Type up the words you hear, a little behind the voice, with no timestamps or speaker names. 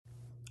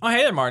Oh,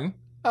 hey there, Martin.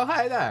 Oh,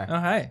 hi there. Oh,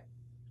 hi.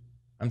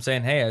 I'm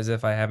saying hey as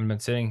if I haven't been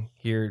sitting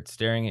here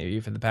staring at you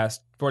for the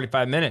past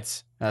 45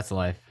 minutes. That's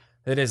life.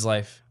 It is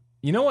life.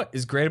 You know what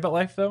is great about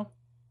life, though?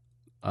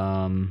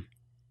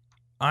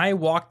 I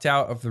walked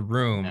out of the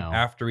room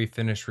after we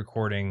finished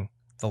recording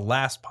the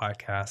last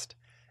podcast,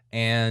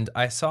 and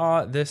I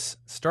saw this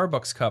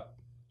Starbucks cup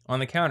on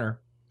the counter,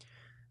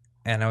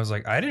 and I was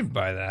like, I didn't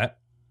buy that.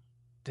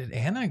 Did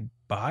Anna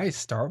buy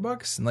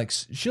Starbucks? And like,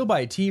 she'll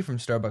buy tea from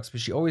Starbucks,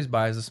 but she always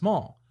buys a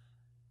small.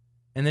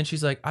 And then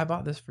she's like, I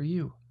bought this for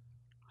you.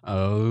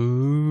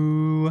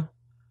 Oh.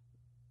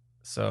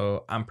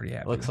 So I'm pretty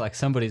happy. Looks like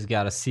somebody's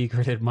got a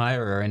secret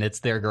admirer, and it's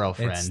their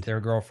girlfriend. It's their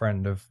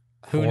girlfriend of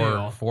Who knew?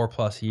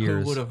 4+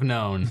 years. Who would have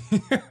known?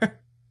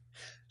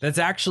 That's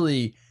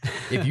actually,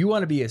 if you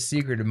want to be a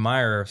secret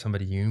admirer of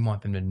somebody, you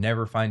want them to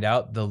never find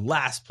out, the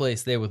last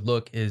place they would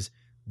look is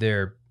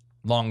their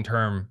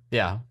long-term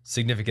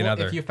significant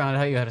other. If you found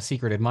out you had a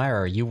secret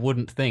admirer, you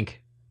wouldn't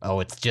think, oh,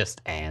 it's just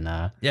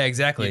Anna. Yeah,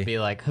 exactly. You'd be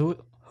like,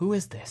 who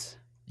is this?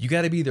 You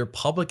got to be their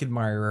public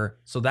admirer,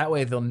 so that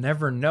way they'll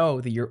never know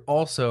that you're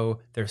also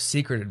their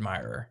secret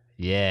admirer.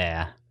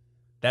 Yeah.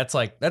 That's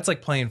like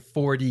playing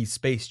 4D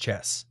space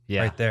chess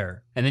right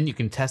there. And then you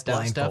can test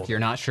out stuff you're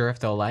not sure if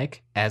they'll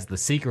like as the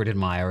secret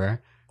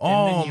admirer.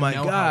 Oh my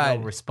God. How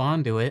they'll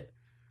respond to it.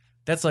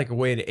 That's like a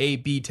way to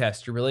A/B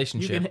test your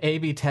relationship. You can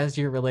A/B test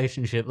your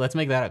relationship. Let's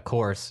make that a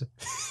course.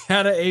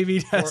 How to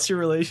A/B test your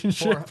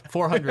relationship?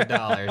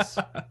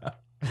 $400.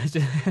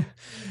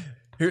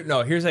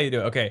 Here's how you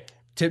do it. Okay,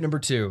 tip number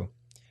 2.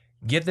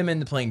 Get them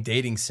into playing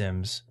dating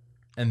sims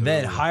and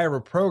then hire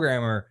a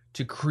programmer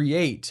to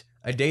create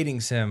a dating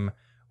sim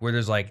where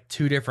there's like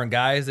 2 different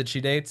guys that she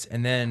dates,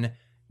 and then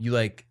you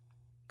like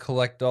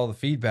collect all the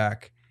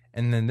feedback,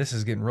 and then this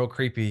is getting real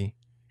creepy.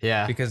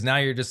 Yeah. Because now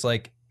you're just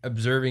like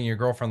observing your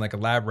girlfriend like a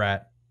lab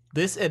rat.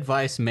 This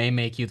advice may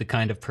make you the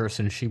kind of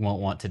person she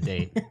won't want to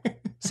date.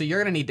 So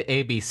you're going to need to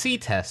ABC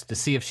test to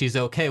see if she's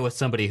okay with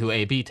somebody who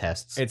AB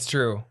tests. It's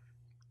true.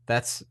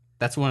 That's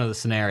one of the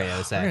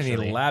scenarios, actually. We're going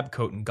to need a lab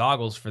coat and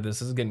goggles for this.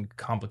 This is getting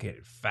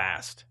complicated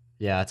fast.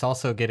 Yeah, it's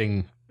also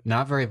getting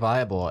not very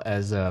viable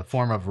as a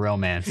form of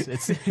romance.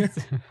 It's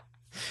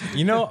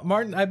You know,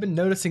 Martin, I've been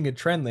noticing a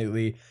trend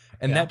lately,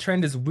 and that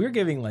trend is we're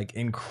giving like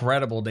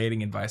incredible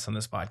dating advice on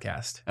this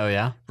podcast. Oh,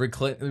 yeah?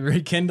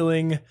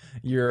 Rekindling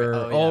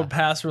your old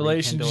past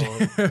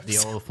relationships.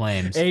 The old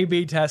flames.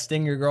 A/B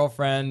testing your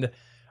girlfriend.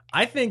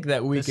 I think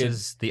that this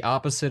is the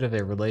opposite of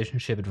a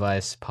relationship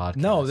advice podcast.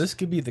 No, this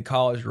could be the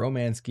College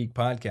Romance Geek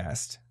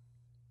podcast.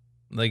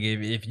 Like,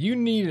 if you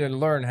need to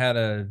learn how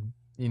to,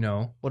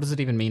 What does it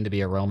even mean to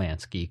be a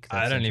romance geek?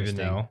 I don't even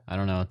know. I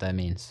don't know what that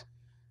means.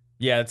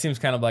 Yeah, it seems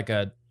kind of like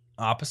a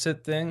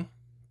opposite thing.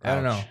 Ouch. I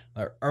don't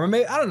know. Or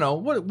maybe, I don't know.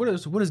 What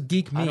does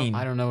geek mean?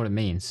 I don't know what it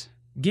means.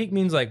 Geek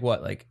means like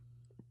what? Like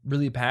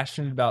really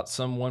passionate about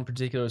some one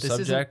particular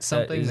subject? Isn't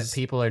something that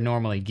people are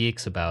normally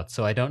geeks about,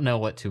 so I don't know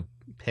what to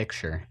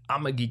picture.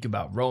 I'm a geek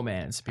about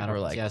romance. People are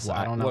like,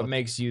 I don't know what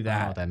makes you that? I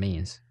don't know what that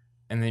means.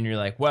 And then you're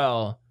like,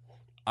 well,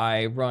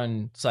 I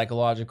run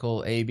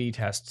psychological A/B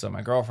tests on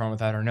my girlfriend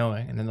without her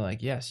knowing. And then they're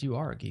like, yes, you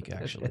are a geek,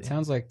 actually. It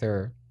sounds like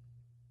they're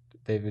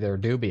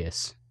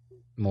dubious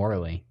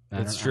morally.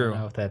 It's true. I don't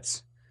know if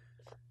that's...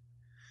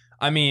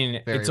 I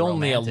mean, it's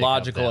only a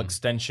logical of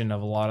extension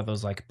of a lot of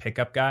those like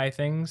pickup guy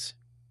things.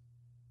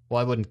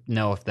 Well, I wouldn't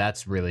know if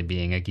that's really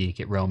being a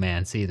geek at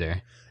romance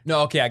either.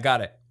 No, okay, I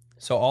got it.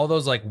 So all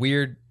those like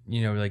weird,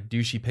 like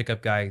douchey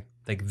pickup guy,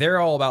 like they're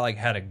all about like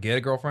how to get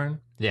a girlfriend.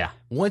 Yeah.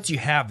 Once you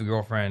have the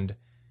girlfriend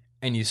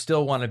and you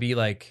still want to be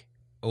like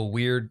a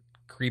weird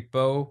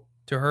creepo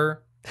to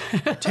her,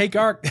 take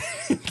our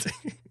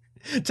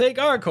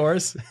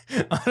course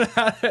on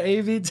how to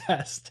A/B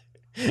test.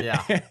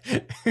 Yeah.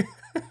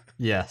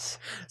 Yes.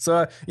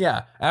 So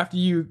after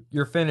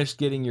you're finished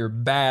getting your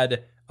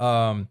bad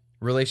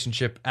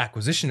relationship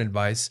acquisition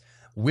advice,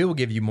 we'll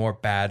give you more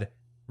bad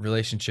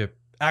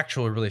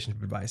actual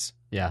relationship advice.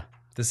 Yeah.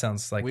 This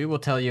sounds like we will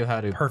tell you how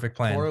to perfect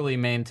plan. Poorly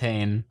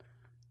maintain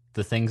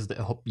the things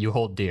that you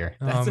hold dear.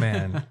 Oh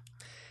man.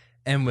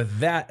 And with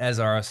that as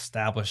our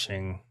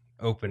establishing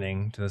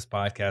opening to this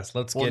podcast,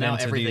 let's get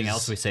into everything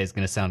else we say is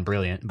going to sound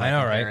brilliant. By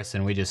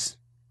comparison, we just...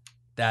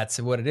 That's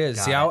what it is.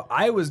 See,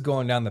 I was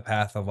going down the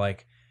path of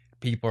like,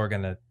 people are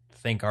going to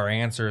think our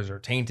answers are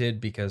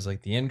tainted because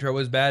like the intro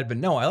was bad. But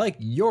no, I like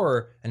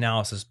your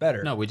analysis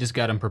better. No, we just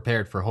got them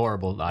prepared for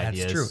horrible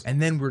ideas. That's true.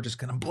 And then we're just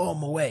going to blow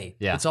them away.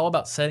 Yeah. It's all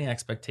about setting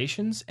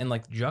expectations and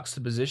like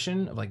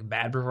juxtaposition of like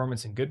bad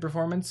performance and good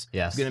performance.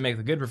 Yes. It's going to make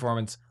the good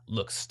performance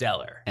look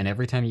stellar. And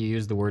every time you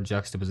use the word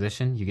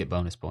juxtaposition, you get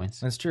bonus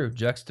points. That's true.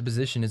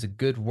 Juxtaposition is a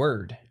good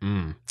word.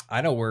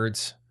 I know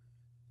words.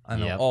 I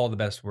know all the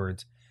best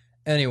words.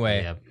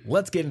 Anyway,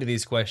 let's get into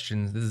these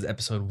questions. This is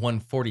episode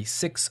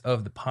 146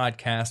 of the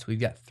podcast. We've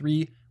got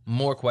 3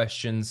 more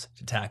questions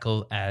to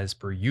tackle as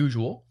per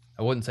usual.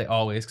 I wouldn't say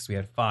always because we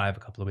had 5 a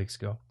couple of weeks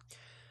ago.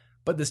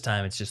 But this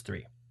time it's just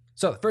 3.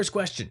 So the first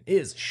question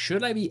is,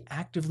 should I be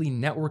actively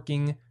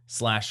networking /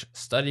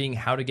 studying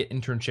how to get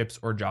internships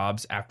or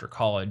jobs after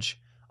college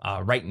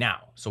right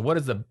now? So what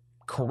is the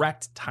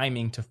correct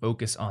timing to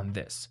focus on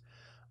this.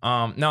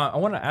 Now, I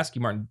want to ask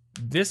you, Martin,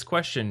 this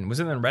question, was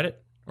it on Reddit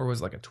or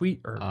was it like a tweet?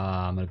 Or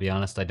I'm going to be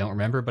honest, I don't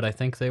remember, but I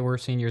think they were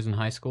seniors in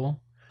high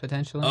school,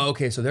 potentially. Oh,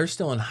 okay, so they're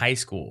still in high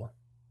school.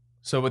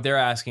 So what they're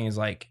asking is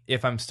like,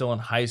 if I'm still in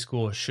high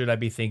school, should I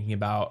be thinking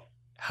about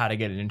how to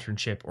get an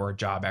internship or a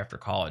job after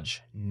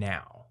college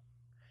now?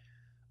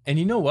 And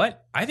you know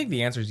what? I think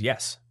the answer is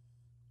yes.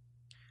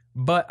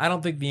 But I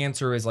don't think the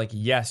answer is like,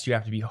 yes, you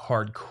have to be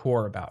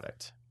hardcore about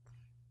it.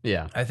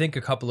 Yeah. I think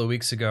a couple of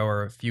weeks ago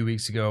or a few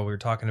weeks ago, we were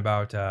talking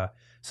about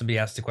somebody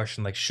asked the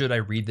question like, should I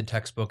read the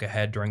textbook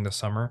ahead during the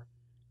summer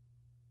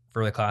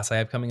for the class I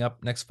have coming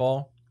up next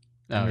fall?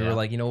 And we were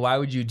like, why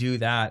would you do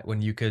that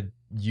when you could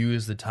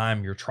use the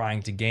time you're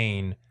trying to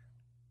gain?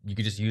 You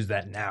could just use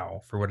that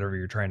now for whatever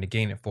you're trying to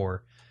gain it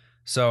for.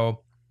 So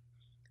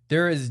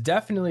there is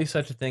definitely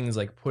such a thing as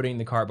like putting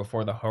the cart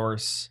before the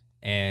horse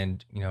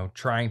and,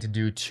 trying to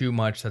do too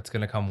much that's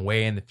going to come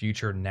way in the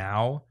future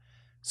now.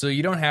 So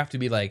you don't have to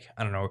be like,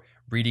 I don't know,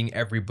 reading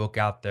every book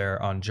out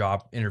there on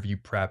job interview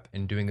prep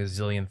and doing a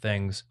zillion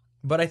things.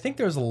 But I think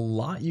there's a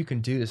lot you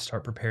can do to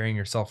start preparing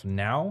yourself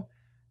now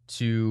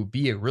to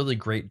be a really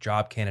great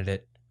job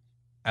candidate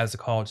as a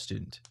college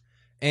student.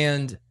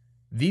 And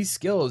these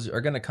skills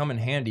are going to come in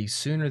handy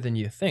sooner than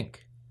you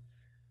think.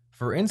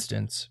 For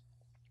instance,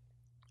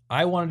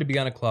 I wanted to be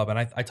on a club, and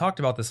I talked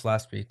about this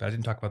last week, but I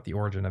didn't talk about the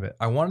origin of it.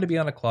 I wanted to be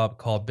on a club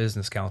called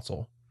Business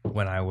Council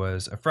when I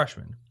was a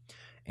freshman.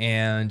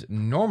 And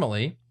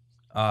normally,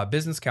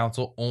 Business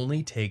Council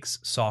only takes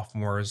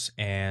sophomores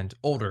and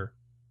older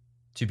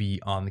to be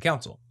on the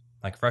council.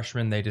 Like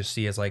freshmen, they just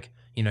see as like,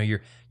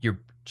 you're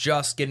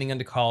just getting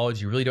into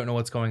college. You really don't know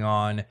what's going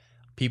on.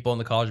 People in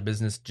the college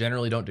business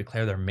generally don't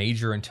declare their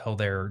major until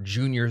they're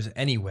juniors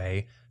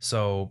anyway.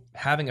 So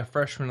having a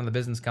freshman on the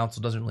Business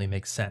Council doesn't really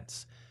make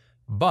sense.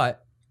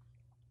 But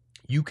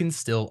you can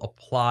still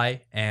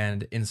apply,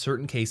 and in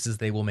certain cases,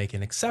 they will make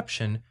an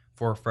exception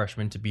for a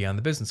freshman to be on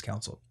the Business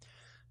Council.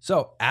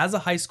 So as a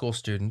high school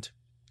student,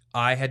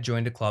 I had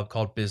joined a club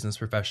called Business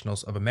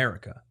Professionals of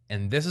America.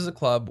 And this is a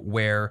club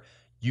where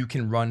you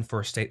can run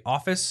for a state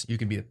office. You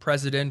can be the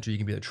president, or you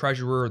can be the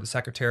treasurer or the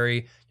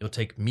secretary. You'll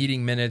take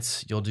meeting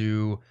minutes. You'll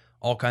do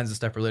all kinds of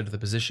stuff related to the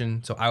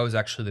position. So I was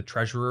actually the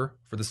treasurer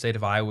for the state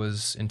of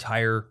Iowa's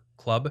entire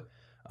club.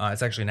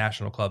 It's actually a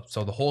national club.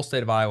 So the whole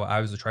state of Iowa,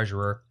 I was the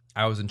treasurer.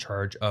 I was in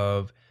charge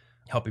of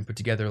helping put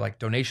together like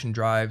donation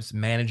drives,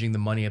 managing the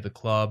money of the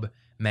club,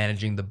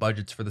 managing the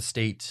budgets for the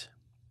state.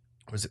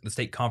 Was it the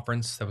state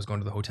conference that was going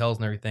to the hotels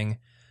and everything?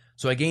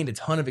 So I gained a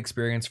ton of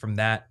experience from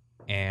that.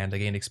 And I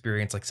gained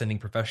experience like sending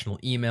professional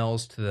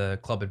emails to the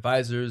club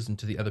advisors and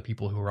to the other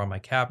people who were on my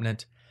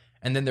cabinet.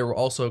 And then there were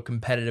also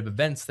competitive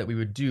events that we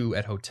would do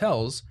at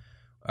hotels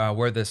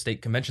where the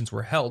state conventions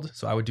were held.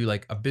 So I would do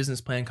like a business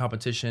plan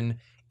competition,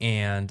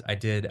 and I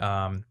did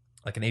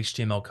like an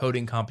HTML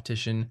coding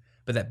competition.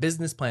 But that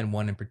business plan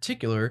one in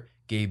particular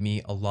gave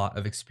me a lot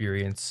of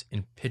experience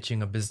in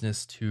pitching a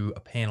business to a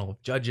panel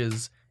of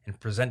judges and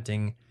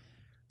presenting.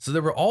 So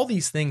there were all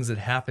these things that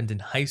happened in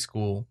high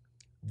school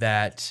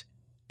that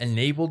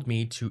enabled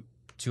me to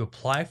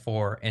apply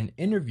for and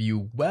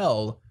interview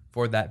well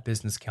for that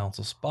Business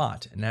Council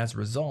spot. And as a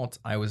result,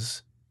 I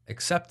was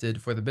accepted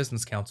for the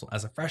Business Council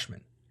as a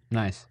freshman.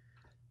 Nice.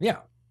 Yeah.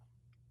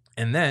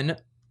 And then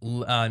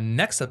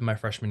next up in my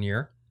freshman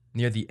year,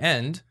 near the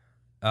end,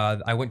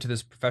 I went to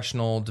this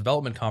professional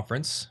development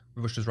conference,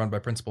 which was run by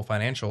Principal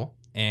Financial,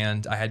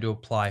 and I had to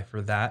apply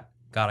for that,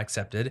 got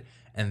accepted.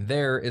 And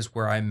there is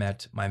where I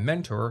met my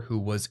mentor, who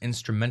was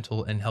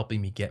instrumental in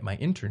helping me get my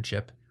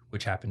internship,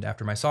 which happened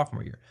after my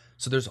sophomore year.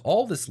 So there's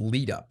all this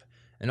lead up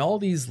and all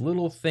these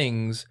little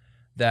things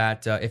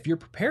that if you're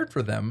prepared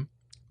for them,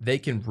 they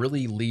can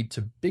really lead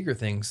to bigger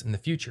things in the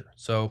future.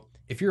 So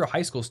if you're a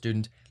high school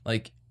student,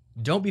 like,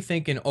 don't be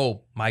thinking,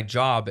 oh, my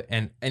job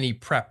and any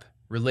prep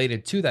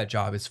related to that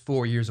job is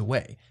 4 years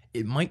away.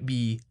 It might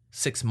be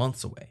 6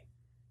 months away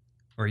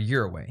or a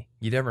year away.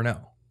 You never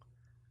know.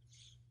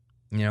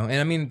 And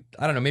I mean,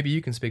 I don't know, maybe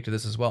you can speak to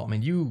this as well. I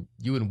mean, you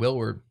and Will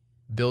were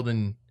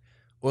building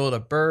Oiled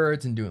Up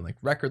Birds and doing like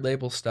record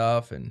label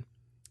stuff, and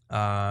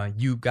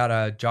you got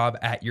a job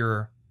at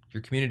your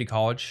community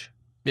college.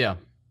 Yeah.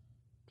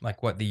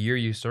 Like what, the year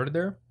you started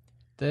there?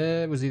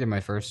 That was either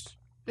my first,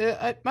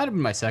 it might have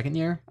been my second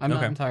year. I'm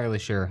not entirely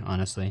sure,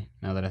 honestly,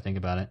 now that I think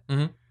about it.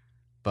 Mm-hmm.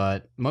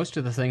 But most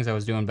of the things I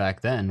was doing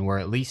back then were,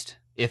 at least,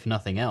 if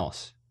nothing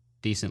else,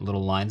 decent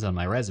little lines on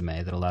my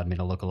resume that allowed me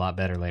to look a lot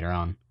better later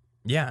on.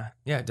 Yeah,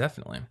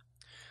 definitely.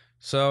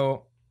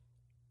 So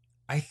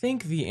I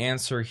think the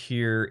answer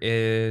here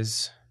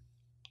is,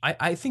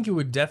 I think it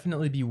would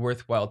definitely be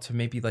worthwhile to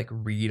maybe like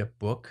read a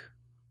book,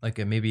 like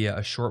maybe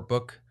a short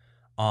book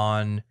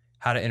on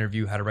how to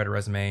interview, how to write a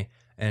resume.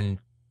 And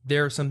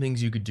there are some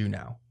things you could do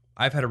now.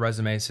 I've had a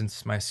resume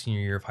since my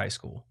senior year of high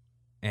school,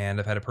 and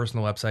I've had a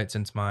personal website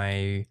since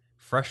my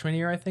freshman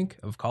year, I think,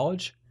 of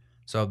college.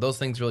 So those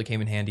things really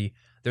came in handy.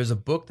 There's a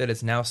book that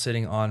is now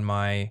sitting on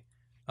my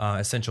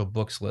essential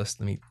books list.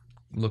 Let me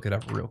look it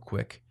up real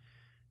quick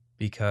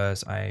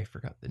because I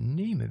forgot the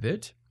name of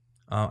it.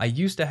 I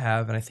used to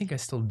have, and I think I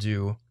still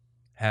do,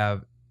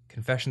 have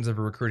Confessions of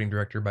a Recruiting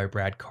Director by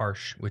Brad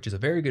Karsh, which is a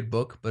very good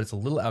book, but it's a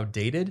little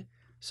outdated.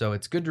 So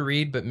it's good to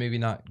read, but maybe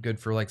not good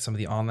for like some of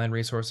the online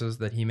resources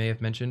that he may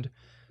have mentioned.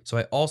 So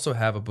I also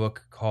have a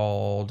book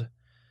called,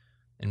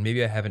 and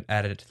maybe I haven't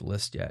added it to the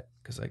list yet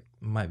because I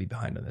might be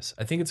behind on this.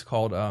 I think it's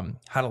called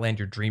How to Land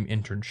Your Dream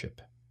Internship.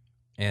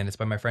 And it's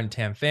by my friend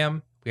Tam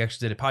Pham. We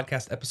actually did a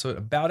podcast episode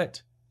about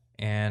it,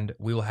 and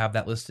we will have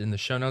that listed in the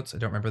show notes. I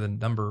don't remember the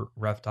number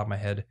right off the top of my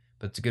head,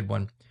 but it's a good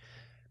one.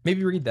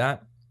 Maybe read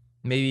that.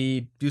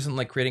 Maybe do something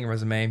like creating a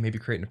resume, maybe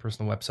creating a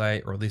personal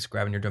website, or at least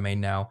grabbing your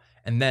domain now.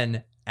 And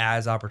then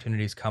as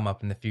opportunities come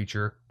up in the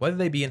future, whether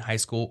they be in high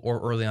school or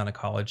early on in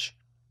college,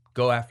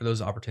 go after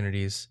those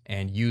opportunities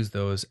and use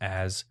those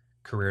as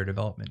career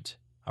development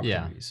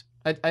opportunities.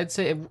 Yeah. I'd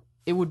say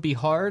it would be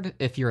hard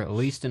if you're at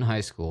least in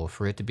high school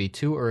for it to be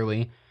too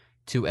early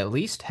to at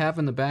least have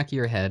in the back of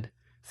your head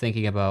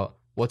thinking about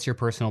what's your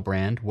personal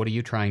brand, what are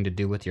you trying to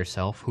do with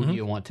yourself, who do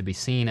you want to be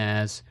seen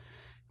as,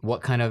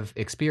 what kind of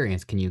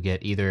experience can you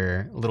get,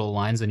 either little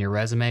lines on your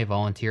resume,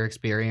 volunteer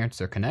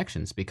experience, or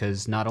connections,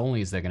 because not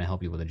only is that going to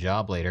help you with a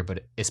job later,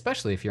 but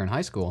especially if you're in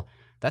high school,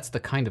 that's the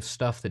kind of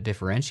stuff that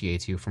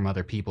differentiates you from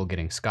other people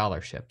getting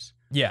scholarships.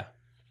 Yeah.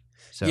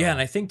 So, yeah,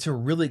 and I think to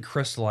really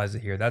crystallize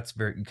it here, that's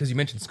very, because you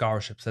mentioned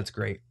scholarships, that's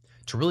great.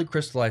 To really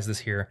crystallize this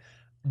here,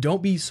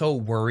 don't be so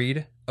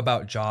worried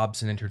about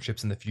jobs and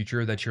internships in the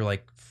future that you're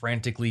like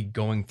frantically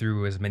going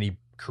through as many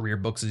career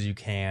books as you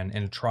can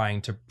and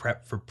trying to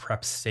prep for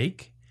prep's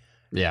sake.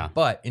 Yeah.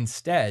 But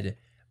instead,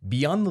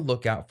 be on the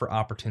lookout for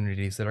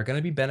opportunities that are going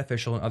to be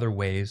beneficial in other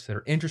ways, that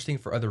are interesting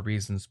for other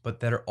reasons, but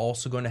that are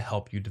also going to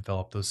help you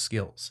develop those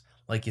skills.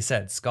 Like you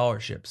said,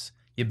 scholarships.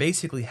 You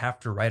basically have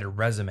to write a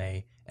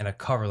resume and a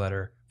cover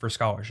letter for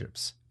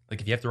scholarships. Like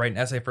if you have to write an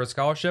essay for a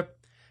scholarship,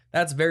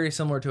 that's very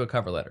similar to a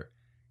cover letter.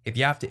 If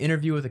you have to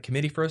interview with a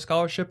committee for a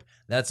scholarship,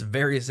 that's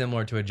very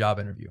similar to a job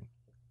interview.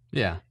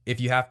 Yeah.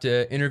 If you have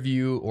to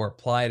interview or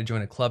apply to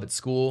join a club at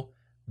school,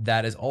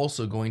 that is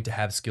also going to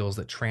have skills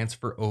that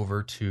transfer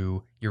over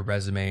to your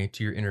resume,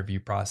 to your interview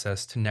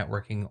process, to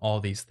networking,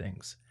 all these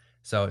things.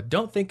 So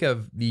don't think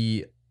of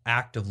the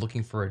act of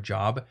looking for a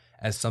job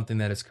as something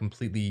that is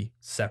completely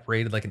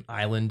separated, like an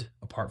island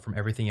apart from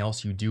everything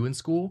else you do in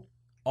school.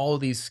 All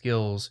of these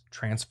skills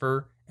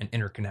transfer and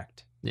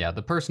interconnect. Yeah,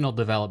 the personal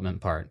development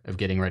part of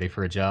getting ready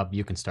for a job,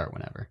 you can start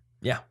whenever.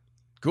 Yeah,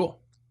 cool.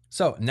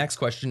 So next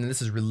question, and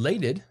this is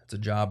related, it's a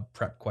job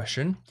prep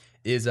question,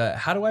 is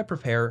how do I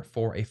prepare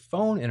for a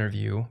phone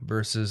interview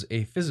versus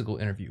a physical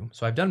interview?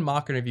 So I've done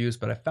mock interviews,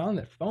 but I found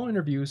that phone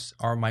interviews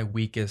are my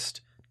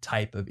weakest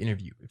type of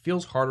interview. It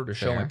feels harder to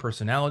show my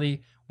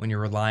personality when you're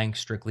relying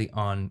strictly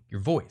on your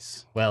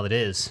voice. Well, it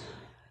is.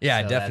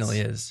 Yeah, so it definitely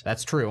is.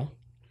 That's true.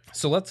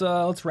 So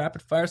let's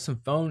rapid fire some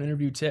phone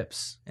interview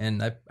tips.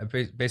 And I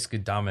basically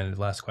dominated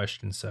the last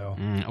question. So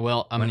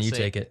well, I'm gonna you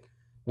take it.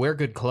 Wear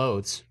good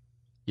clothes.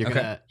 You're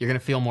gonna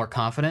feel more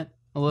confident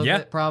a little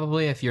bit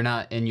probably if you're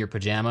not in your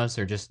pajamas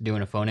or just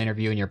doing a phone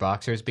interview in your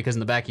boxers, because in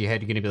the back of your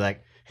head you're gonna be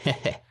like,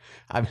 hey,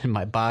 I'm in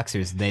my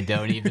boxers. They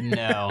don't even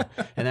know,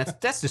 and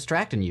that's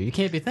distracting you. You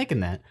can't be thinking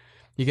that.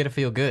 You got to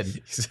feel good.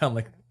 You sound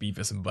like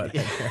Beavis and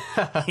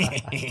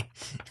Butthead.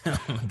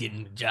 I'm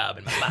getting a job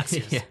in my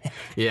boxers.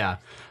 Yeah.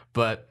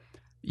 But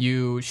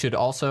you should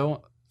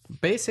also,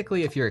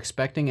 basically, if you're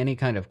expecting any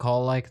kind of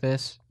call like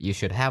this, you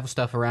should have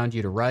stuff around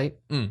you to write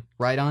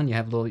on. You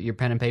have your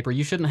pen and paper.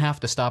 You shouldn't have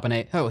to stop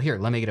and here,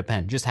 let me get a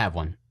pen. Just have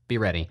one. Be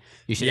ready.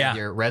 You should have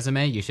your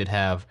resume. You should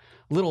have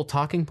little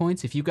talking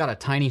points. If you've got a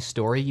tiny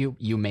story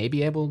you may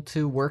be able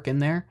to work in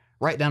there,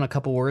 write down a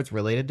couple words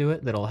related to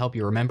it that'll help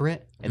you remember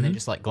it, and then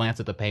just like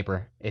glance at the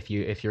paper if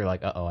you're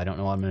like, uh-oh, I don't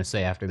know what I'm going to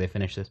say after they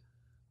finish this.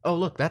 Oh,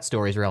 look, that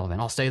story's relevant.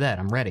 I'll say that.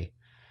 I'm ready.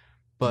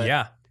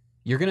 But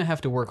you're going to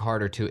have to work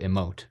harder to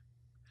emote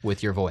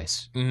with your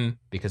voice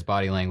because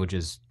body language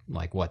is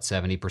like,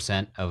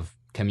 70% of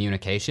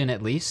communication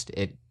at least.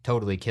 It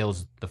totally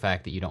kills the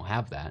fact that you don't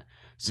have that.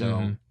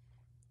 So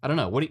I don't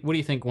know. What do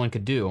you think one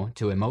could do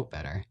to emote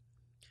better?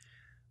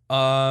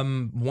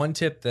 One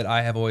tip that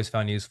I have always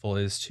found useful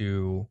is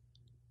to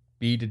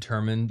be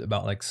determined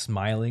about like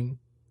smiling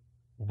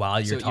while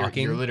you're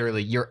talking.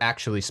 You're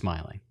actually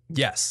smiling.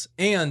 Yes.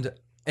 And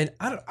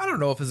I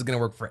don't know if this is going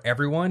to work for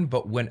everyone,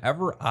 but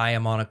whenever I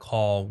am on a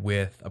call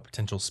with a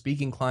potential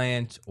speaking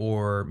client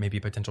or maybe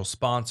a potential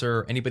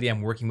sponsor, anybody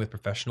I'm working with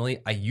professionally,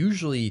 I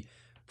usually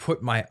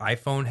put my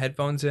iPhone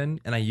headphones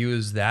in and I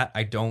use that.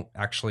 I don't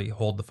actually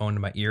hold the phone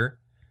to my ear.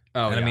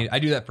 Oh, and I mean, I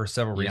do that for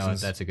several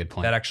reasons. That's a good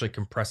point. That actually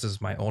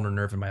compresses my ulnar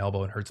nerve in my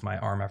elbow and hurts my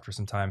arm after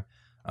some time.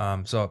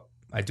 So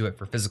I do it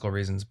for physical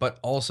reasons, but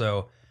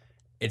also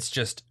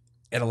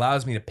it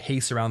allows me to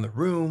pace around the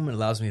room. It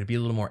allows me to be a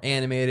little more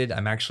animated.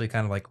 I'm actually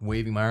kind of like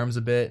waving my arms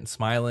a bit and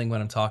smiling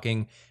when I'm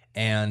talking.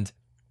 And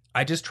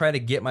I just try to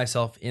get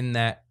myself in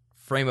that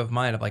frame of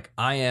mind of like,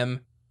 I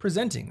am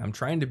presenting. I'm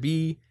trying to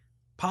be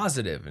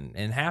positive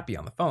and happy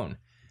on the phone.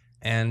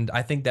 And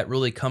I think that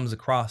really comes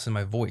across in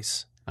my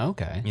voice.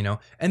 Okay.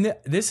 And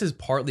this is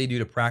partly due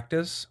to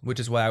practice, which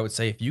is why I would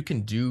say if you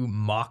can do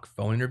mock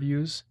phone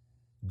interviews,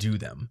 do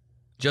them.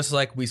 Just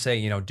like we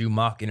say, do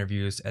mock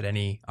interviews at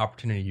any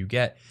opportunity you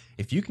get.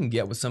 If you can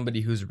get with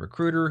somebody who's a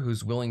recruiter,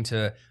 who's willing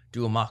to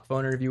do a mock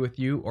phone interview with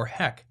you, or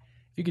heck,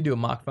 if you can do a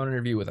mock phone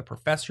interview with a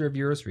professor of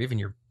yours or even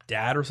your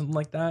dad or something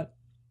like that,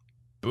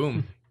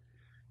 boom.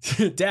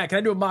 Dad, can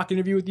I do a mock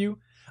interview with you?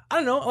 I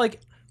don't know. Like,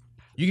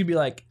 you could be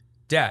like,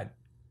 Dad,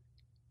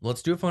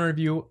 let's do a phone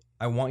interview.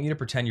 I want you to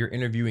pretend you're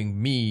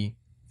interviewing me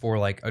for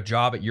like a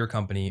job at your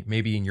company,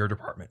 maybe in your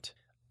department.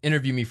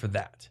 Interview me for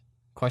that.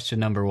 Question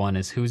number 1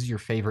 is, who's your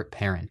favorite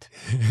parent?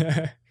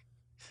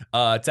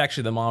 It's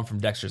actually the mom from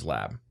Dexter's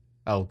Lab.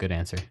 Oh, good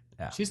answer.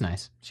 Yeah. She's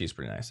nice. She's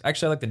pretty nice.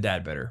 Actually, I like the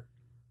dad better.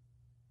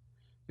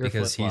 You're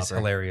because he's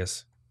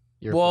hilarious.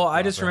 Well,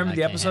 I just remember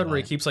the episode where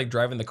he keeps like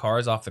driving the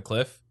cars off the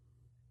cliff.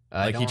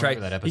 Like he tried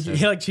that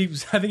episode. I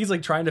think he's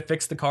like trying to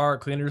fix the car or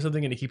clean it or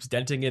something, and he keeps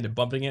denting it and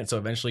bumping it. So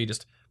eventually, he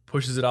just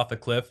pushes it off the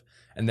cliff.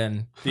 And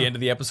then the end of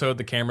the episode,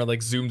 the camera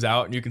like zooms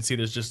out, and you can see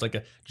there's just like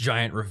a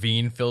giant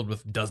ravine filled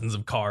with dozens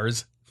of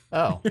cars.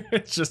 Oh,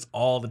 it's just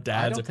all the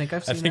dads. I don't think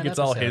I've seen. I think that it's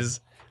episode. all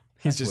his.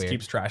 He That's just weird.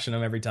 keeps trashing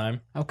them every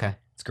time. Okay,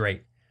 it's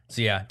great.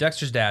 So yeah,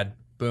 Dexter's dad.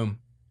 Boom.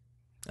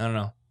 I don't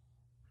know,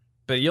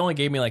 but you only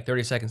gave me like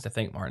 30 seconds to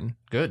think, Martin.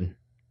 Good.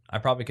 I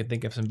probably could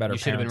think of some better. You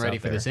should have been ready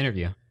for this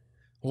interview.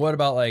 What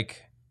about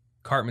like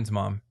Cartman's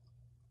mom?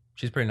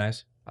 She's pretty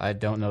nice. I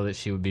don't know that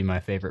she would be my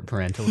favorite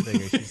parental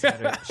figure. She's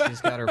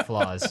got her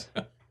flaws.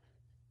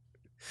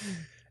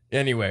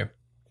 Anyway,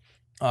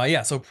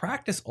 yeah. So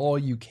practice all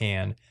you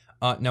can.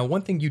 Now,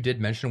 one thing you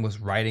did mention was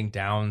writing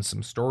down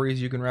some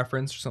stories you can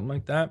reference or something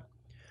like that.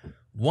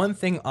 One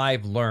thing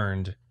I've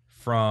learned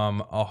from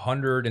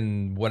 100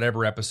 and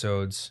whatever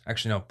episodes,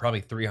 actually no,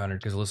 probably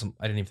 300 because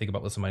I didn't even think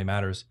about Listen Money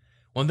Matters.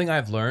 One thing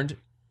I've learned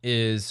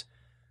is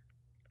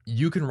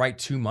you can write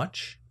too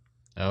much.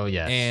 Oh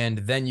yes. And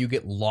then you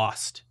get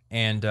lost.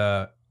 And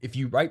if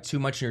you write too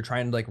much and you're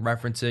trying to like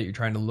reference it, you're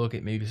trying to look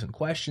at maybe some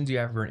questions you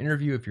have for an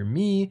interview if you're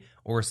me,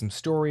 or some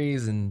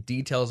stories and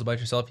details about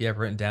yourself you have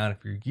written down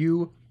if you're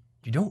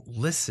you don't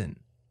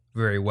listen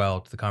very well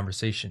to the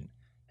conversation.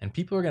 And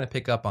people are going to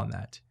pick up on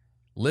that.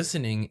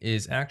 Listening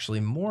is actually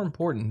more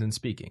important than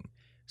speaking.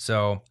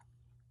 So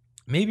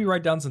maybe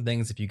write down some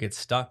things if you get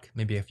stuck,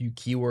 maybe a few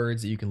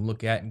keywords that you can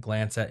look at and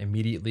glance at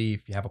immediately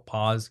if you have a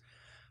pause.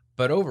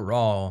 But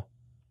overall,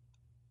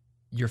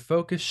 your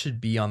focus should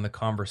be on the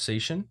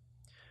conversation,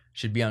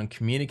 should be on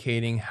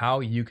communicating how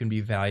you can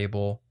be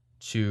valuable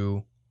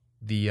to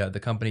the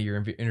company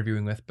you're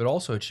interviewing with, but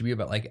also it should be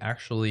about like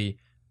actually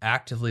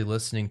actively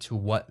listening to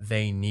what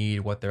they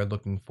need, what they're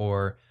looking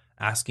for,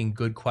 asking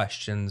good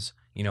questions,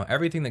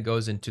 everything that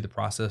goes into the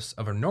process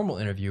of a normal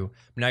interview.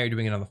 Now you're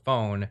doing it on the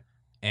phone,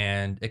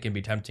 and it can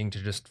be tempting to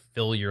just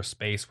fill your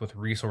space with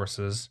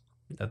resources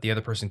that the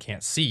other person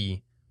can't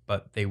see,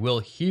 but they will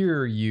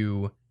hear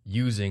you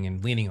using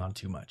and leaning on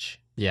too much.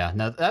 Yeah,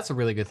 now that's a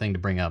really good thing to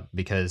bring up,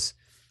 because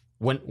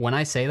when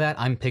I say that,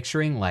 I'm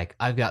picturing like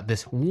I've got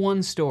this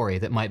one story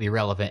that might be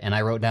relevant, and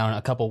I wrote down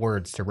a couple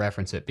words to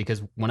reference it.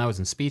 Because when I was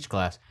in speech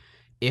class,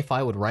 if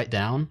I would write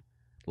down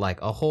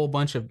like a whole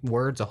bunch of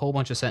words, a whole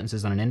bunch of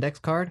sentences on an index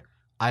card,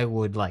 I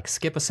would like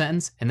skip a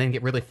sentence and then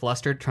get really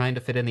flustered trying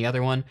to fit in the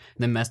other one, and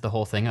then mess the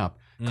whole thing up.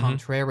 Mm-hmm.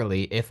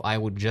 Contrarily, if I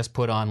would just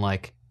put on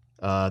like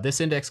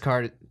this index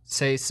card,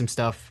 say some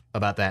stuff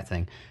about that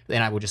thing,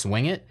 and I would just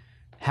wing it,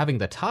 having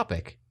the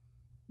topic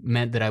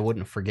meant that I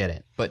wouldn't forget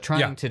it. But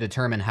trying to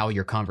determine how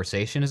your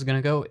conversation is going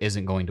to go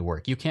isn't going to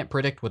work. You can't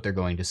predict what they're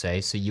going to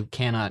say, so you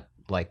cannot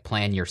like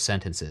plan your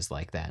sentences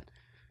like that.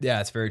 Yeah,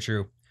 it's very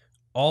true.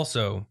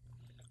 Also,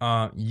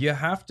 you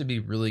have to be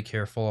really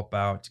careful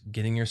about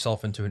getting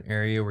yourself into an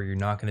area where you're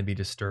not going to be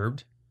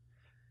disturbed.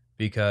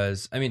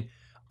 Because, I mean,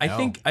 I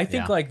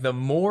think like the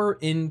more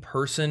in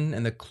person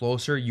and the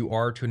closer you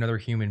are to another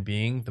human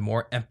being, the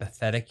more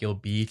empathetic you'll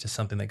be to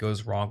something that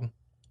goes wrong.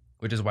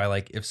 Which is why,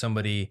 like, if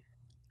somebody,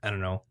 I don't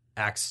know,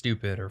 acts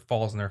stupid or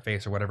falls on their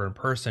face or whatever in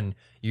person,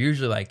 you're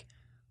usually like,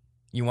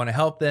 you want to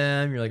help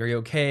them. You're like, are you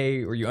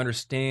okay? Or you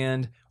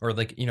understand. Or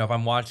like, if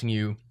I'm watching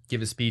you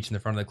give a speech in the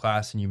front of the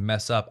class and you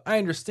mess up, I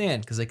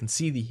understand because I can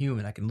see the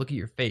human. I can look at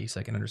your face.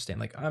 I can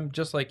understand. Like, I'm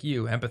just like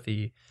you,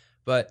 empathy.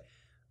 But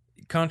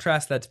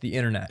contrast that to the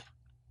internet.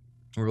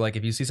 Where like,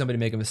 if you see somebody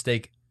make a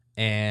mistake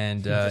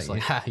and you're just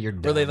like, you're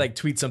dumb. Or they like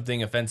tweet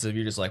something offensive,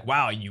 you're just like,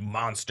 wow, you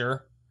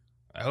monster.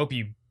 I hope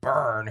you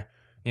burn,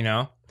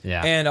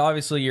 Yeah. And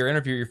obviously your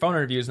phone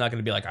interview is not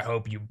going to be like, I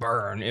hope you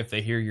burn, if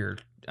they hear your,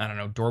 I don't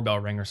know, doorbell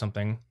ring or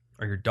something,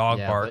 or your dog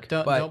bark.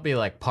 But don't be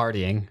like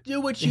partying. Do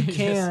what you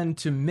can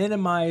to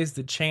minimize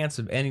the chance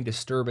of any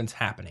disturbance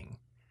happening.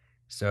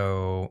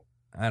 So,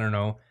 I don't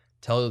know,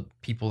 tell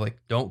people like,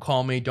 don't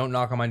call me, don't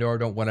knock on my door,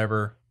 don't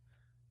whatever.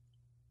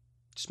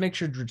 Just make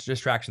sure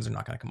distractions are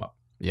not going to come up.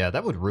 Yeah,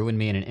 that would ruin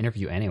me in an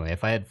interview anyway.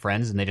 If I had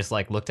friends and they just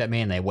like looked at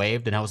me and they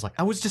waved and I was like,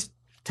 I was just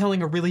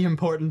telling a really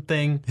important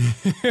thing.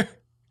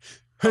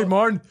 Hey,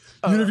 Martin,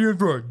 you interviewing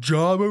for a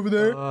job over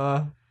there?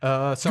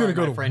 Sorry,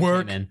 go my to friend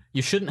work? came in.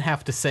 You shouldn't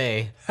have to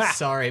say,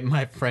 sorry,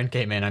 my friend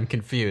came in. I'm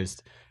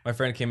confused. My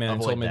friend came in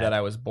and told me that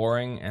I was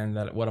boring and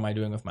that what am I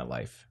doing with my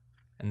life?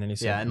 And then he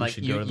said, and like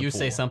you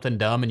say something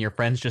dumb, and your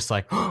friend's just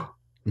like,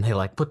 and they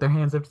like put their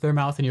hands up to their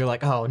mouth, and you're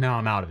like, oh, no,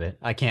 I'm out of it.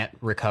 I can't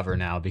recover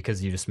now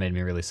because you just made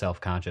me really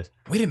self-conscious.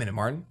 Wait a minute,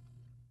 Martin.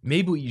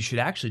 Maybe what you should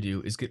actually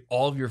do is get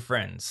all of your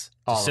friends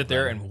to sit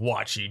there and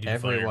watch you do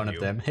every one of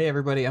them. Hey,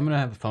 everybody, I'm going to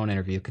have a phone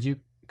interview. Could you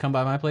come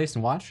by my place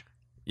and watch?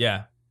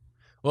 Yeah.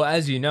 Well,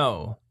 as you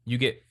know, you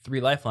get 3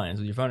 lifelines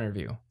with your phone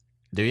interview.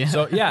 Do you?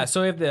 So yeah,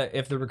 so if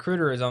the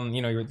recruiter is on,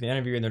 you're at the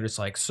interview and they're just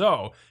like,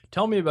 so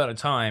tell me about a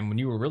time when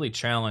you were really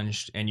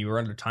challenged and you were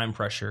under time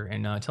pressure,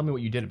 and tell me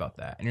what you did about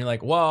that. And you're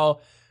like,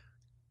 well,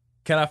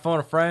 can I phone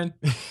a friend?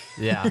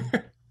 Yeah.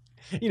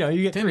 You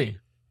get Timmy, 3.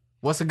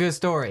 What's a good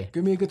story?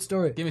 Give me a good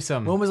story. Give me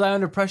some. When was I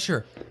under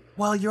pressure?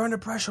 Well, you're under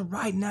pressure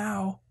right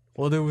now.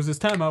 Well, there was this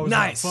time I was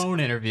on a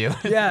phone interview.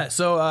 Yeah,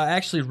 so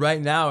actually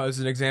right now is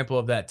an example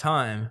of that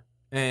time.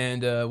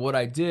 And what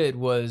I did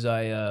was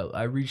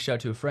I reached out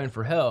to a friend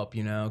for help,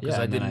 because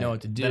I didn't know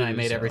what to do. Then I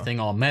made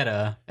everything all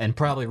meta and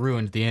probably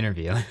ruined the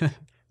interview.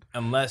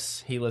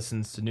 Unless he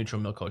listens to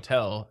Neutral Milk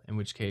Hotel, in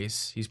which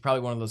case he's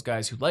probably one of those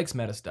guys who likes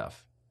meta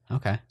stuff.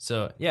 Okay.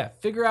 So, yeah,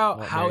 figure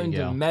out how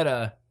into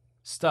meta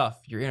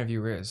stuff your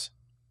interviewer is.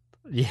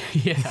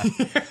 Yeah.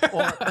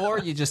 or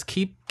you just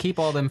keep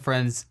all them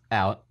friends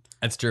out.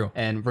 That's true.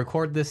 And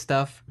record this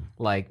stuff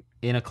like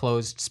in a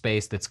closed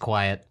space that's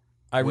quiet.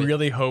 I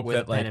really hope with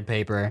that pen and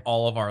paper.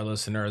 All of our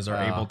listeners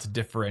are able to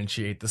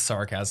differentiate the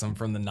sarcasm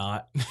from the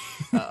not.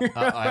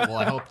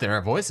 I hope their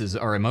voices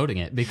are emoting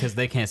it because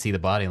they can't see the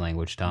body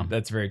language, Tom.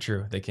 That's very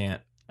true. They can't.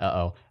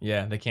 Uh-oh.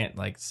 Yeah, they can't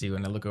see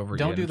when I look over.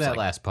 Don't do that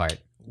last part.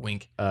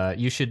 Wink.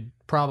 You should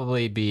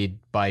probably be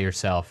by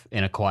yourself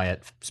in a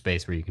quiet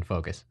space where you can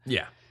focus.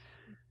 Yeah.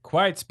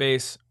 Quiet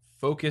space.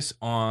 Focus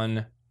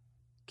on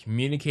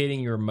communicating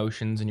your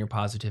emotions and your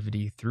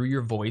positivity through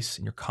your voice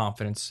and your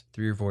confidence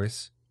through your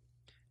voice.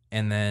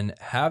 And then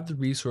have the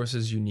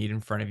resources you need in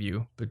front of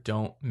you, but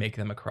don't make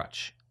them a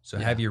crutch. So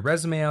have your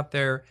resume out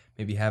there.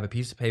 Maybe have a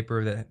piece of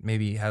paper that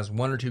maybe has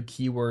 1 or 2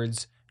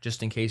 keywords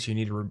just in case you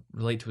need to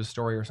relate to a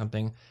story or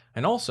something.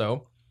 And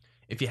also,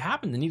 if you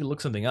happen to need to look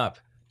something up,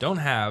 don't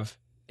have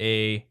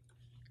a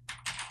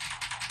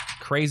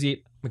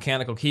crazy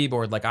mechanical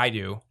keyboard like I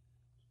do,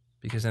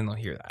 because then they'll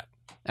hear that.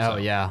 Oh,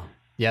 yeah.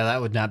 Yeah,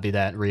 that would not be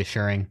that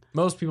reassuring.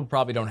 Most people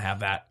probably don't have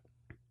that.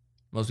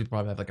 Most people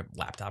probably have like a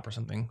laptop or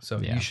something. So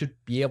you should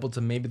be able to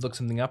maybe look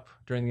something up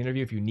during the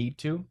interview if you need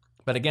to.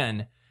 But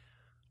again,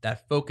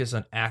 that focus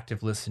on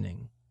active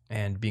listening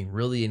and being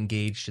really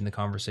engaged in the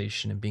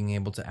conversation and being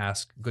able to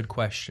ask good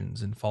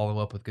questions and follow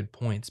up with good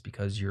points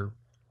because you're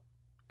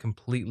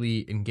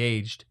completely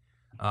engaged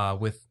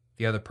with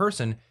the other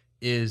person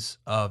is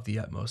of the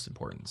utmost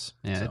importance.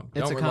 Yeah, so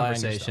it's a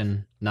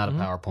conversation, not a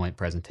PowerPoint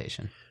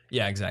presentation.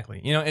 Yeah,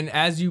 exactly. And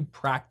as you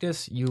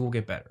practice, you will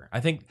get better.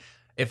 I think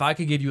if I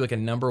could give you like a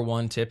number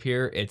 1 tip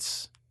here,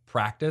 it's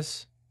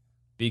practice,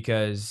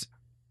 because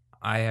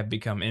I have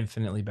become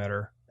infinitely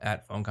better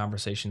at phone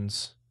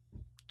conversations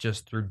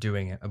just through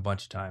doing it a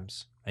bunch of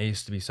times. I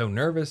used to be so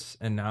nervous,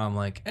 and now I'm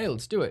like, hey,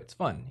 let's do it. It's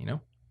fun,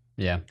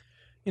 Yeah.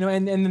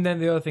 And then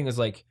the other thing is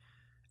like,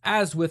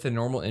 as with a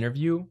normal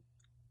interview,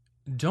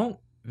 don't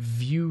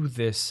view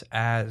this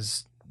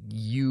as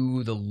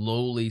you, the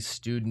lowly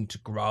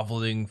student,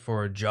 groveling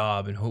for a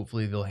job, and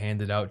hopefully they'll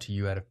hand it out to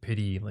you out of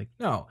pity. Like,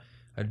 no.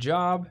 A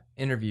job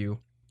interview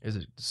is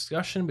a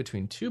discussion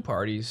between 2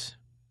 parties,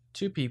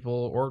 2 people,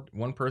 or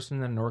 1 person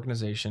in an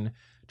organization,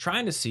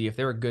 trying to see if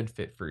they're a good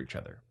fit for each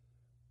other.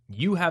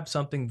 You have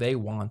something they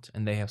want,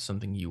 and they have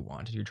something you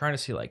want. You're trying to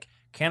see, like,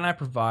 can I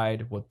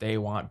provide what they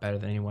want better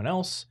than anyone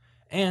else?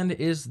 And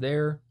is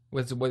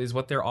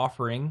what they're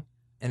offering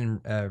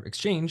in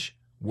exchange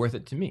worth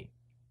it to me?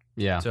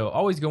 Yeah. So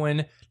always go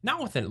in,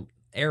 not with an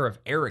air of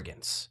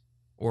arrogance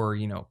or,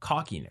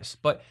 cockiness,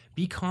 but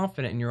be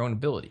confident in your own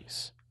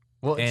abilities.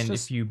 Well,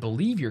 if you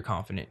believe you're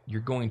confident,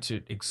 you're going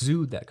to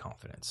exude that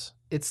confidence.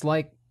 It's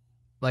like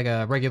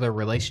a regular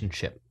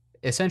relationship.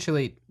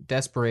 Essentially,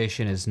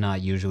 desperation is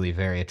not usually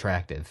very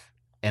attractive,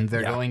 and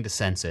they're going to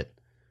sense it.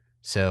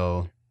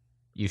 So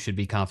you should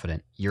be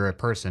confident. You're a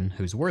person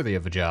who's worthy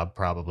of a job,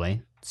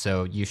 probably,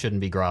 so you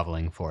shouldn't be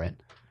groveling for it.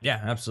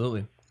 Yeah,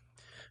 absolutely.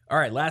 All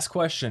right, last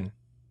question.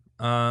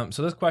 So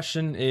this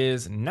question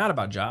is not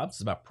about jobs,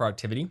 it's about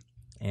productivity.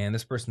 And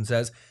this person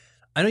says,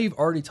 I know you've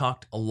already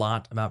talked a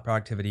lot about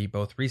productivity,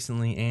 both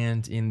recently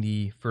and in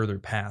the further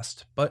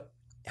past, but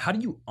how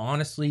do you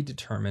honestly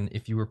determine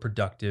if you were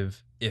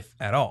productive, if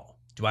at all?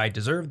 Do I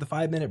deserve the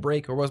 5-minute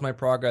break, or was my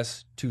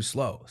progress too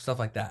slow? Stuff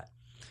like that.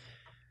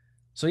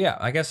 So yeah,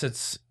 I guess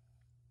it's,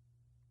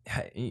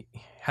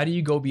 how do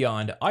you go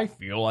beyond, I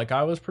feel like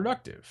I was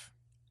productive?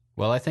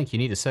 Well, I think you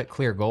need to set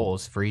clear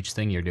goals for each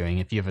thing you're doing.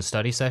 If you have a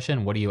study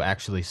session, what are you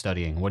actually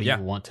studying? What do you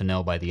want to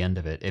know by the end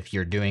of it? If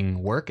you're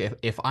doing work,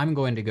 if I'm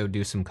going to go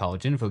do some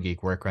College Info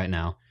Geek work right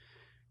now,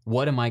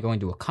 what am I going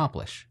to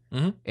accomplish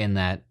in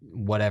that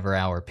whatever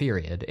hour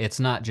period? It's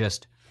not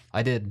just,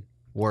 I did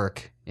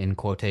work in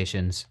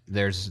quotations.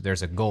 There's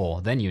a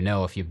goal. Then you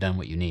know if you've done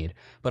what you need.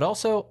 But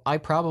also, I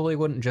probably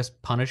wouldn't just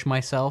punish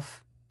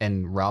myself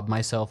and rob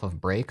myself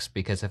of breaks,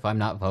 because if I'm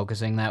not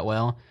focusing that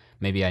well,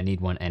 maybe I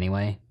need one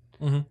anyway.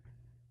 Mm-hmm.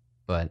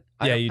 But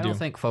I don't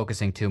think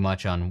focusing too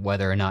much on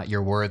whether or not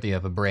you're worthy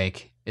of a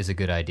break is a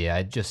good idea.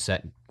 I'd just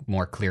set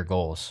more clear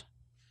goals.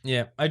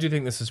 Yeah, I do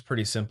think this is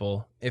pretty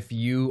simple. If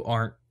you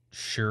aren't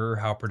sure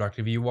how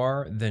productive you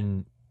are,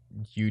 then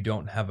you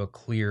don't have a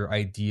clear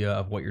idea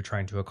of what you're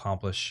trying to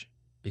accomplish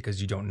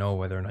because you don't know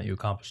whether or not you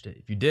accomplished it.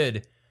 If you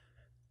did,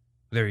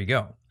 there you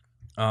go.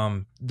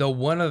 Though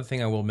one other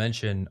thing I will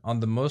mention, on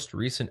the most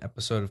recent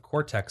episode of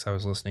Cortex I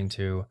was listening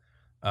to,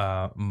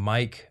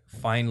 Mike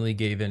finally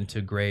gave in to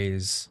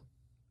Gray's,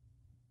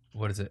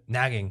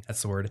 nagging,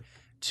 that's the word,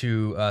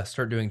 to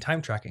start doing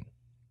time tracking.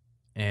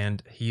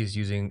 And he is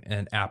using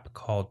an app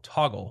called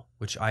Toggl,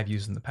 which I've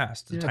used in the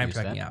past. It's a time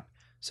tracking app.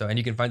 So, and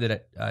you can find it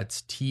at,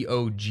 it's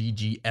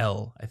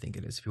Toggl, I think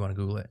it is, if you want to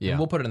Google it. Yeah. And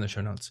we'll put it in the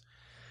show notes.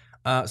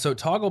 So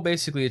Toggl,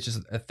 basically, it's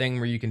just a thing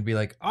where you can be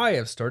like, I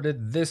have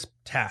started this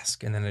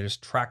task, and then it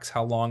just tracks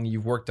how long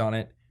you've worked on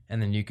it,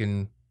 and then you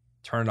can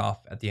turn it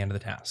off at the end of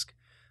the task.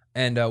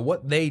 And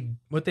what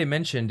they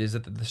mentioned is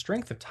that the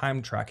strength of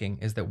time tracking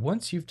is that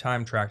once you've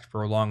time tracked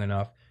for long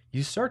enough,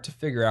 you start to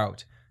figure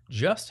out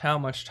just how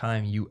much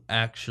time you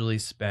actually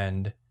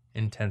spend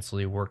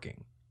intensely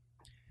working.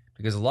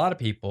 Because a lot of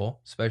people,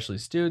 especially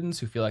students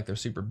who feel like they're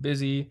super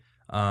busy,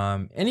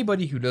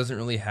 anybody who doesn't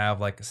really have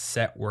like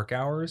set work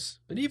hours,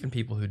 but even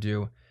people who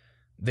do,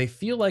 they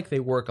feel like they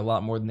work a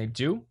lot more than they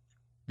do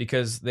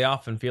because they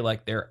often feel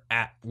like they're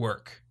at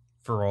work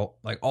for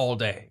all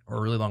day or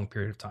a really long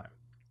period of time.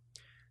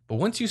 But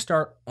once you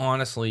start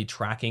honestly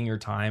tracking your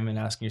time and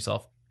asking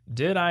yourself,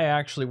 did I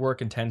actually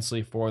work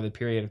intensely for the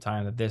period of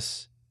time that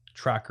this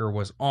tracker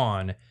was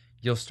on,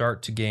 you'll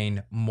start to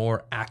gain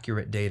more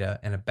accurate data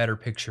and a better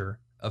picture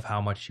of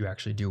how much you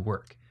actually do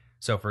work.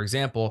 So for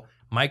example,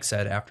 Mike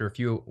said after a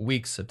few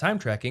weeks of time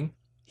tracking,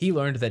 he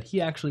learned that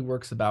he actually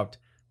works about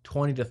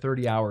 20 to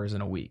 30 hours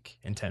in a week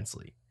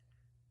intensely,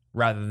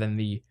 rather than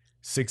the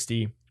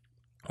 60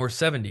 or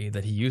 70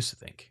 that he used to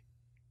think.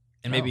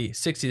 And maybe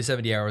 60 to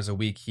 70 hours a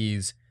week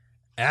he's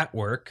at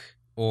work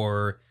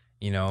or,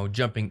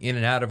 jumping in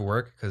and out of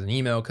work because an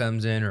email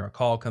comes in or a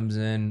call comes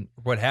in,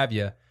 what have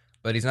you,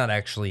 but he's not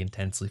actually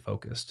intensely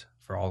focused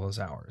for all those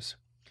hours.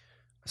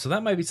 So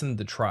that might be something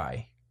to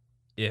try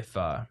if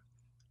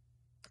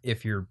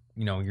you're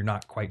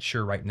not quite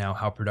sure right now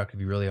how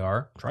productive you really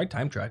are. Try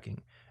time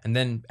tracking and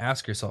then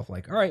ask yourself all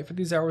right, for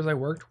these hours I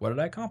worked, what did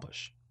I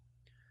accomplish?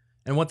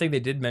 And one thing they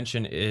did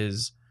mention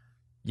is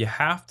you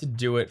have to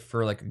do it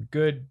for a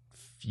good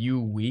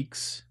few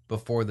weeks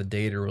before the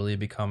data really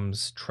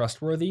becomes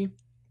trustworthy,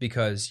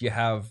 because you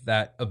have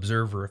that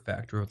observer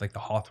effect, or the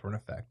Hawthorne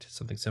effect,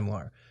 something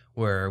similar,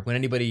 where when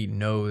anybody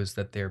knows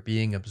that they're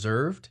being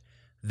observed,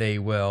 they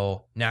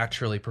will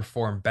naturally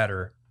perform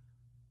better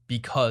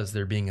because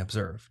they're being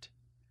observed.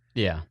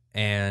 Yeah.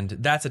 And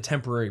that's a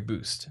temporary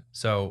boost.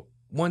 So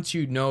once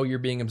you know you're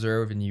being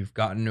observed and you've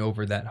gotten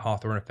over that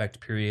Hawthorne effect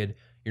period,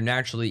 you're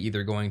naturally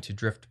either going to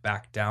drift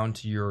back down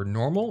to your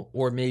normal,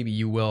 or maybe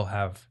you will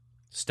have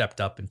stepped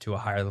up into a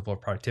higher level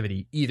of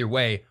productivity. Either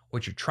way,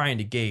 what you're trying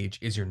to gauge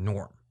is your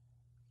norm.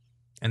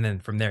 And then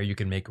from there, you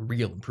can make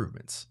real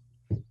improvements.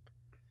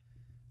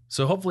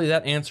 So hopefully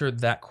that answered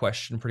that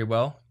question pretty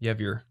well. You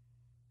have your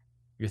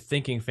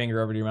thinking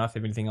finger over to your mouth.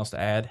 Have anything else to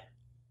add?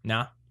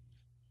 Nah?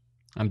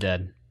 I'm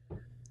dead.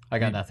 I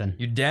got nothing.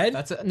 You dead?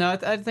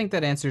 I think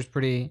that answer's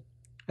pretty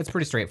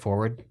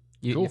straightforward.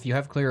 Cool. If you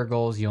have clearer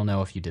goals, you'll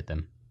know if you did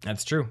them.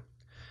 That's true.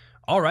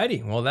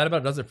 Alrighty. Well, that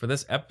about does it for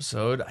this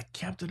episode. I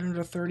kept it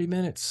under 30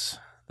 minutes,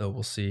 though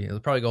we'll see. It'll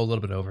probably go a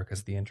little bit over because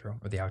of the intro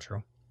or the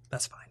outro.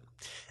 That's fine.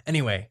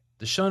 Anyway,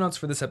 the show notes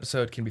for this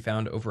episode can be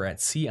found over at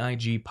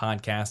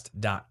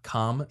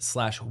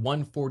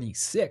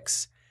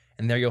cigpodcast.com/146.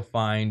 And there you'll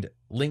find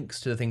links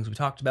to the things we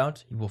talked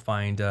about. You will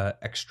find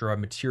extra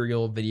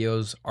material,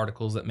 videos,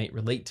 articles that may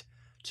relate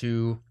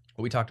to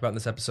what we talked about in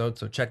this episode.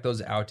 So check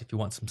those out if you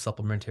want some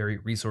supplementary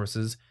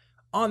resources.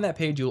 On that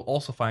page, you'll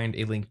also find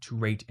a link to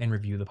rate and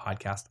review the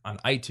podcast on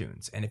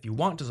iTunes. And if you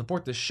want to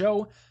support this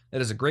show,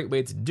 that is a great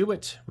way to do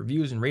it.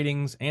 Reviews and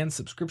ratings and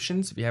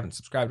subscriptions, if you haven't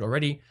subscribed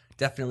already,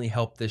 definitely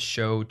help this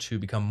show to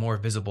become more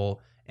visible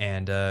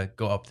and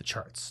go up the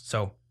charts.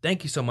 So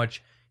thank you so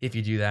much if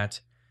you do that.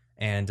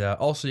 And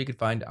also, you can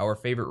find our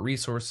favorite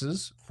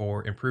resources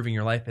for improving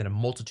your life in a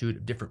multitude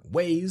of different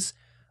ways.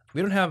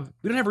 We don't have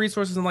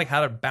resources on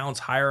how to bounce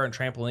higher on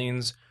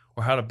trampolines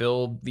or how to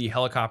build the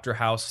helicopter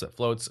house that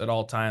floats at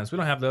all times. We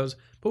don't have those,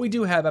 but we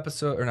do have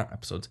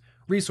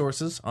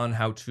resources on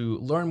how to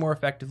learn more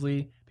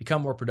effectively,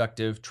 become more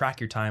productive, track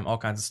your time, all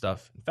kinds of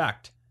stuff. In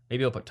fact,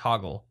 maybe I'll put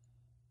Toggl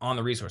on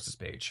the resources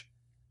page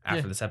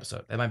after this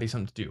episode. That might be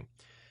something to do.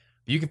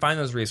 You can find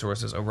those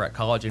resources over at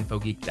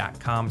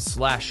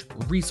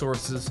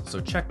collegeinfogeek.com/resources. So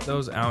check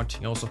those out.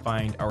 You'll also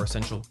find our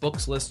essential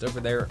books list over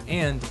there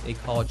and a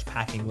college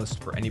packing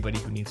list for anybody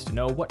who needs to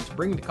know what to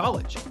bring to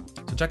college.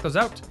 So check those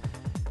out.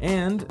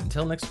 And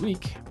until next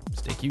week,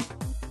 stay cute.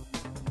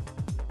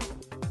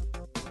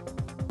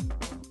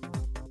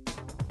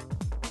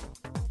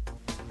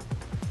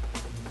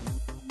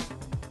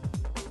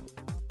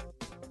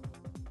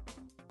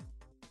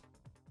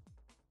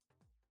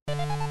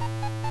 Bye.